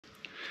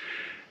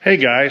Hey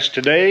guys,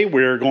 today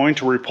we're going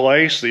to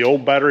replace the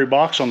old battery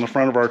box on the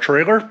front of our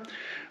trailer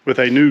with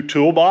a new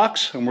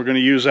toolbox, and we're going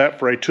to use that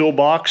for a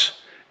toolbox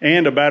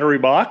and a battery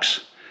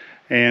box.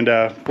 And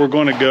we're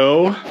going to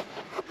go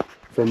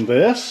from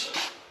this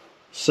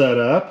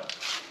setup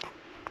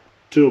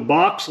to a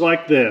box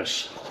like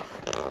this.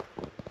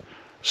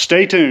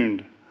 Stay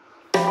tuned.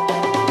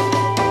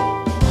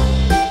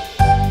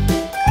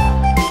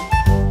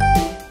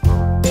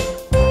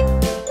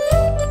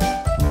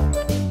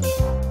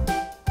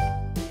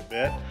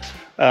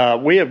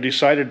 We have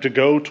decided to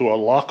go to a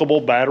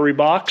lockable battery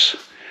box,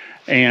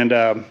 and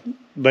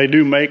they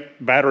do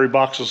make battery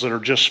boxes that are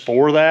just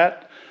for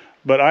that,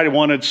 but I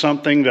wanted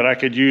something that I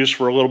could use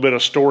for a little bit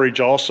of storage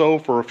also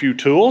for a few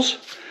tools.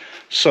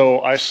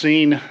 So I've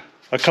seen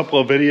a couple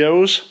of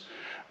videos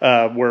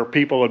where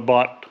people had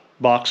bought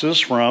boxes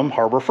from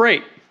Harbor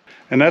Freight,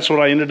 and that's what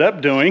I ended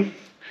up doing.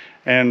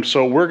 And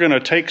so we're going to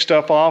take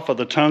stuff off of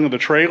the tongue of the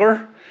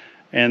trailer,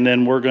 and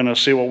then we're going to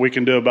see what we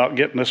can do about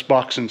getting this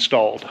box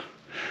installed.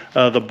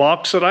 The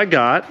box that I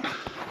got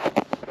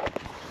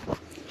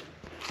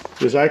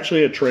is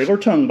actually a trailer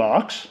tongue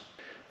box.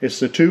 It's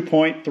the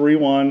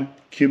 2.31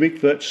 cubic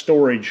foot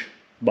storage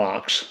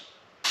box.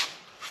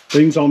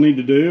 Things I'll need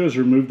to do is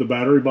remove the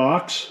battery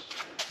box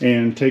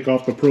and take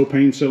off the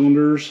propane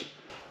cylinders.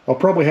 I'll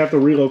probably have to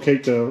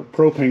relocate the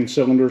propane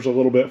cylinders a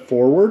little bit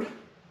forward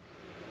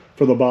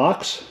for the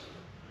box,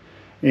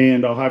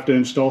 and I'll have to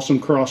install some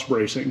cross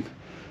bracing.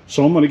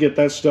 So I'm going to get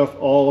that stuff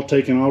all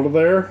taken out of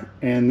there,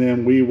 and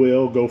then we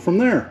will go from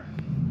there.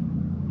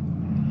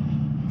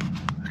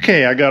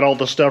 Okay, I got all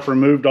the stuff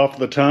removed off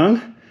the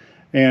tongue,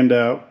 and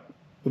the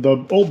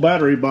old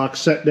battery box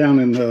set down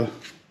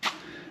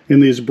in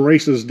these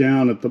braces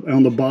down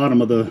on the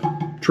bottom of the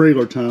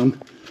trailer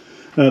tongue.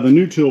 The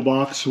new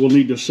toolbox will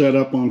need to set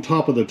up on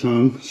top of the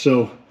tongue,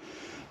 so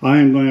I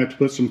am going to have to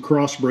put some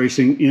cross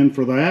bracing in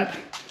for that.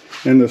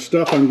 And the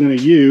stuff I'm going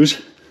to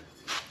use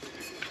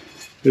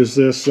is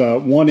this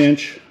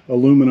 1-inch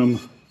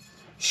aluminum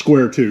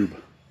square tube.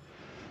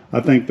 I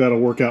think that'll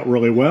work out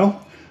really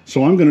well.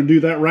 So I'm going to do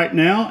that right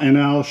now, and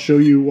I'll show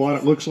you what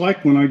it looks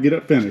like when I get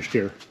it finished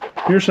here.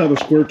 Here's how the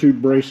square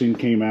tube bracing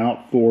came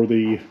out for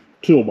the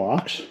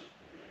toolbox.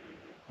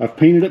 I've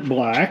painted it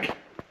black,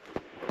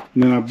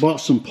 and then I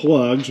bought some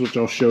plugs, which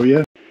I'll show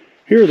you.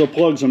 Here are the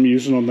plugs I'm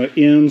using on the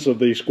ends of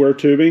the square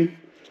tubing.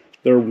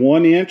 They're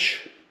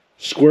 1-inch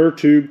square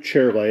tube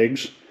chair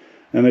legs,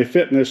 and they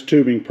fit in this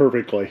tubing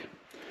perfectly.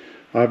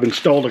 I've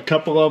installed a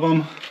couple of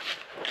them,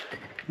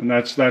 and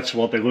that's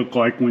what they look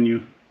like when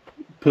you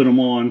put them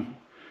on.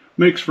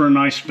 Makes for a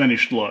nice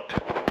finished look.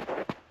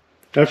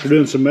 After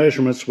doing some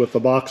measurements with the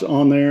box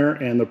on there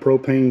and the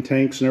propane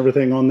tanks and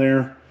everything on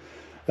there,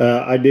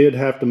 I did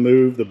have to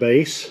move the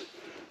base.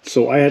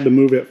 So I had to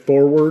move it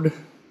forward.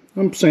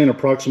 I'm saying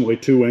approximately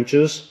 2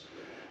 inches,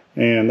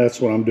 and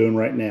that's what I'm doing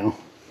right now.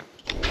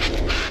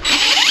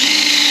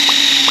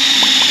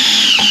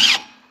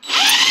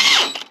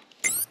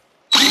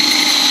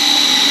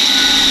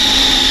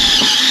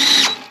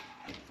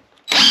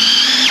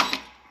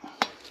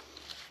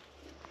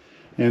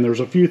 And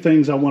there's a few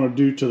things I want to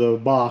do to the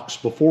box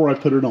before I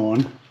put it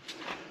on.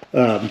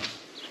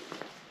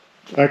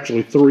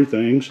 Actually, 3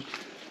 things.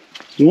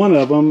 One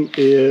of them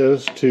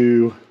is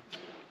to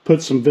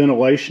put some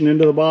ventilation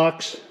into the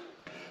box.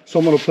 So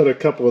I'm going to put a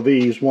couple of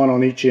these, one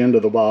on each end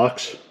of the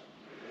box.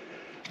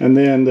 And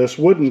then this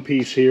wooden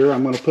piece here,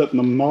 I'm going to put in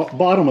the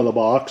bottom of the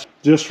box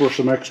just for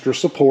some extra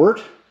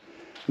support.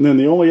 And then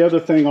the only other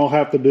thing I'll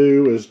have to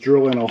do is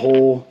drill in a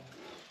hole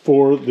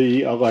for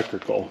the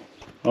electrical.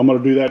 I'm going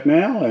to do that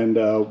now, and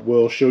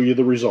we'll show you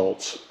the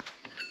results.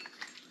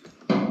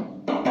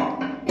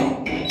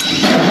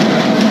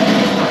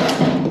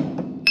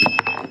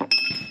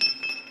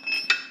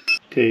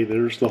 Okay,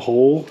 there's the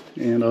hole,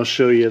 and I'll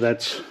show you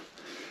this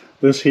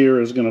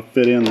here is going to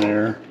fit in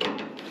there.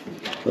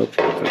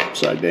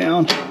 Upside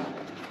down,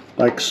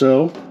 like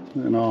so,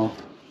 and I'll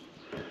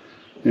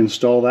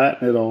install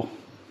that, and it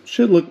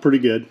should look pretty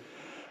good.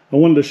 I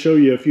wanted to show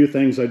you a few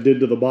things I did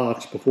to the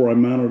box before I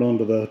mounted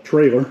onto the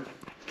trailer.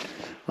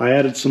 I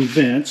added some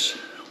vents,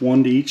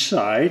 one to each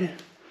side,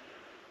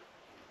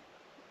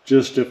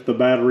 just if the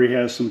battery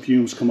has some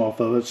fumes come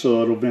off of it,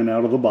 so it'll vent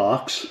out of the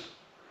box.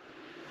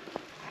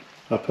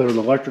 I put an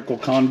electrical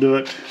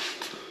conduit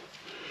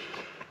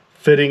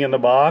fitting in the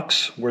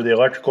box where the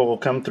electrical will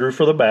come through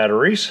for the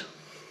batteries.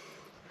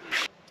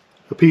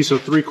 A piece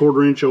of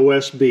 3/4 inch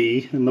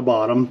OSB in the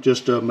bottom,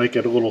 just to make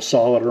it a little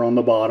solider on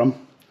the bottom.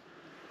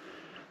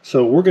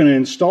 So we're going to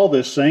install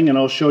this thing, and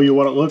I'll show you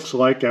what it looks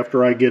like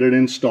after I get it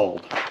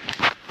installed.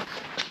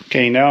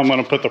 Okay, now I'm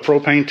going to put the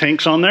propane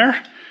tanks on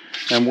there,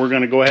 and we're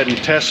going to go ahead and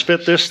test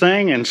fit this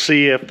thing and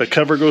see if the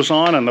cover goes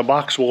on and the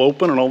box will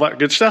open and all that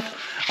good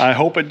stuff. I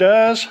hope it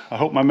does. I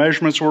hope my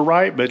measurements were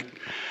right, but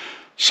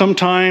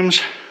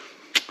sometimes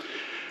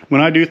when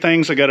I do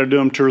things, I got to do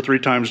them 2 or 3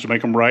 times to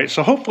make them right.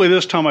 So hopefully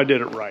this time I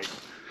did it right.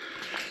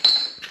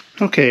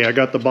 Okay, I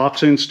got the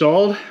box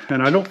installed,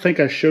 and I don't think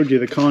I showed you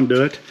the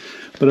conduit,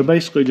 but I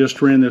basically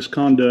just ran this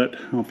conduit, I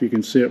don't know if you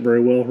can see it very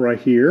well right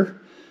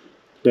here,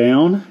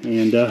 down,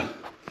 and the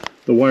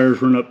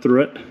wires run up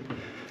through it.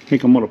 I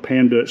think I'm going to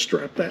Panduit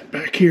strap that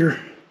back here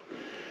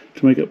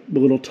to make it a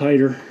little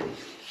tighter.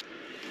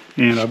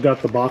 And I've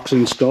got the box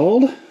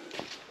installed.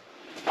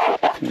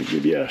 Let me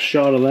give you a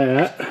shot of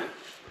that.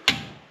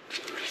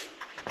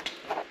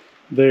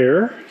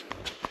 There.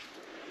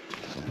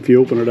 If you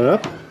open it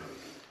up,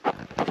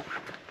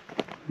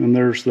 and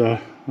there's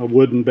a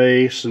wooden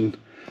base and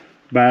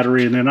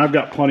battery, and then I've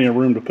got plenty of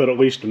room to put at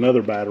least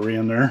another battery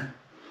in there.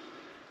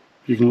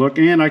 You can look,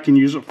 and I can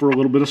use it for a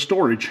little bit of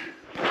storage.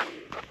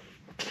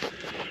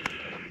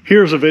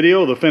 Here's a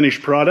video of the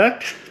finished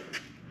product,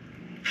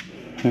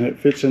 and it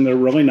fits in there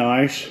really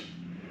nice.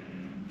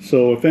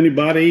 So if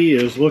anybody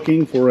is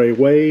looking for a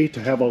way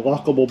to have a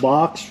lockable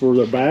box for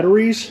their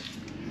batteries,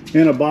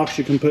 and a box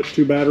you can put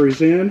 2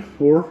 batteries in,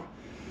 or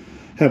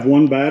have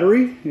 1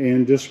 battery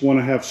and just want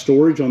to have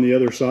storage on the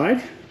other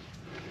side,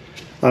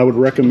 I would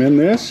recommend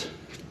this.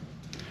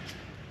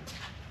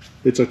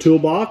 It's a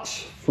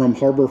toolbox from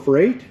Harbor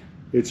Freight.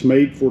 It's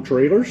made for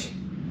trailers.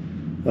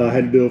 I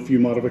had to do a few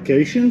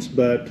modifications,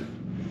 but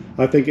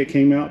I think it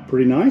came out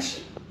pretty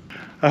nice.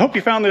 I hope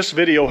you found this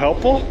video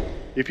helpful.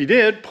 If you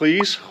did,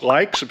 please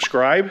like,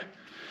 subscribe,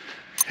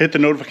 hit the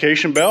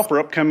notification bell for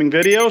upcoming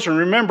videos, and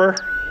remember,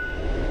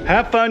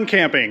 have fun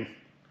camping.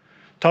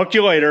 Talk to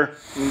you later.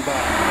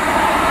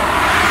 Bye.